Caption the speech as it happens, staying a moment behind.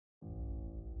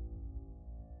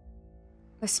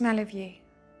The smell of you.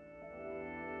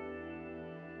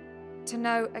 To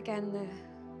know again the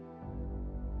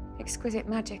exquisite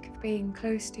magic of being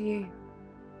close to you.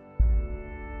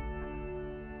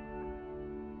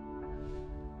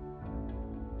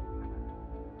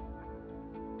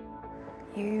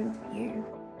 You.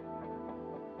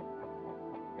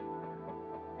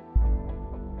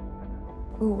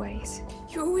 Always.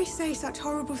 You always say such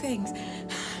horrible things.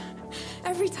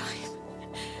 Every time.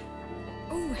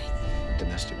 Always.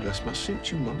 Domestic bliss must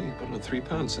suit you, Molly. You've gone on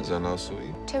 £3 since I last saw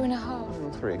you.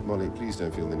 2.5. 3. Molly, please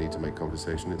don't feel the need to make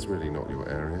conversation. It's really not your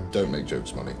area. Don't make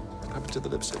jokes, Molly. What happened to the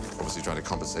lipstick? Obviously trying to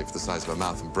compensate for the size of her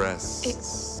mouth and breasts.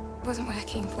 It wasn't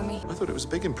working for me. I thought it was a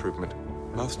big improvement.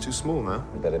 Mouth's too small now.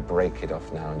 You better break it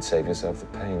off now and save yourself the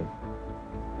pain.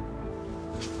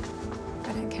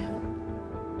 I don't count.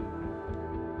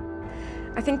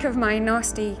 I think of my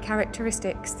nasty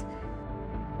characteristics.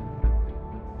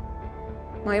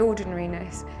 My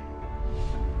ordinariness.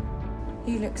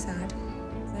 You look sad.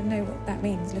 I know what that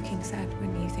means, looking sad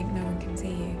when you think no one can see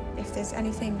you. If there's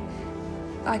anything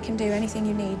I can do, anything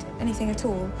you need, anything at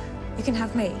all, you can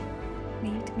have me.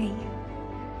 Need me.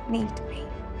 Need me.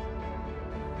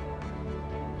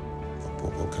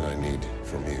 What can I need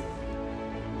from you?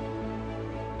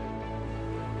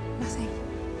 Nothing.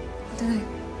 I don't know.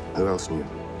 Who else knew?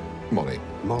 Molly.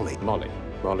 Molly.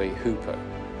 Molly Hooper.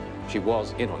 She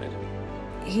was in on it.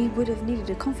 He would have needed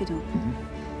a confidant.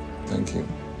 Thank you.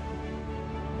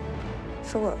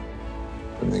 For what?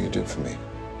 Everything you did for me.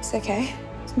 It's okay.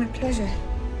 It's my pleasure.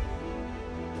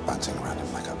 Bouncing around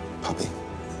him like a puppy.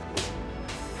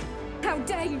 How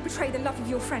dare you betray the love of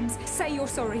your friends? Say you're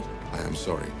sorry. I am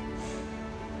sorry.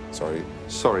 Sorry.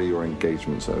 Sorry your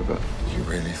engagement's over. You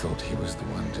really thought he was the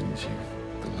one, didn't you?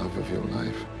 The love of your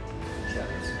life.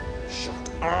 Shut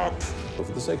up! Well,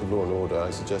 for the sake of law and order,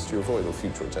 I suggest you avoid all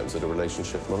future attempts at a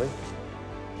relationship, Molly.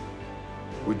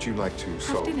 Would you like to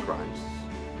solve dinner. crimes?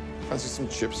 Fancy some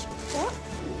chips?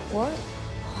 What?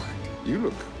 You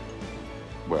look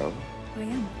well. I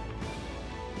am.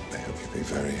 I hope you'll be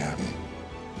very happy.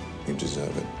 You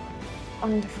deserve it.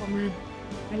 Wonderful man.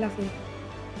 I love you.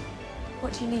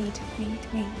 What do you need?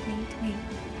 Need me. Need me.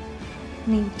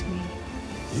 Need me.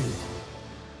 You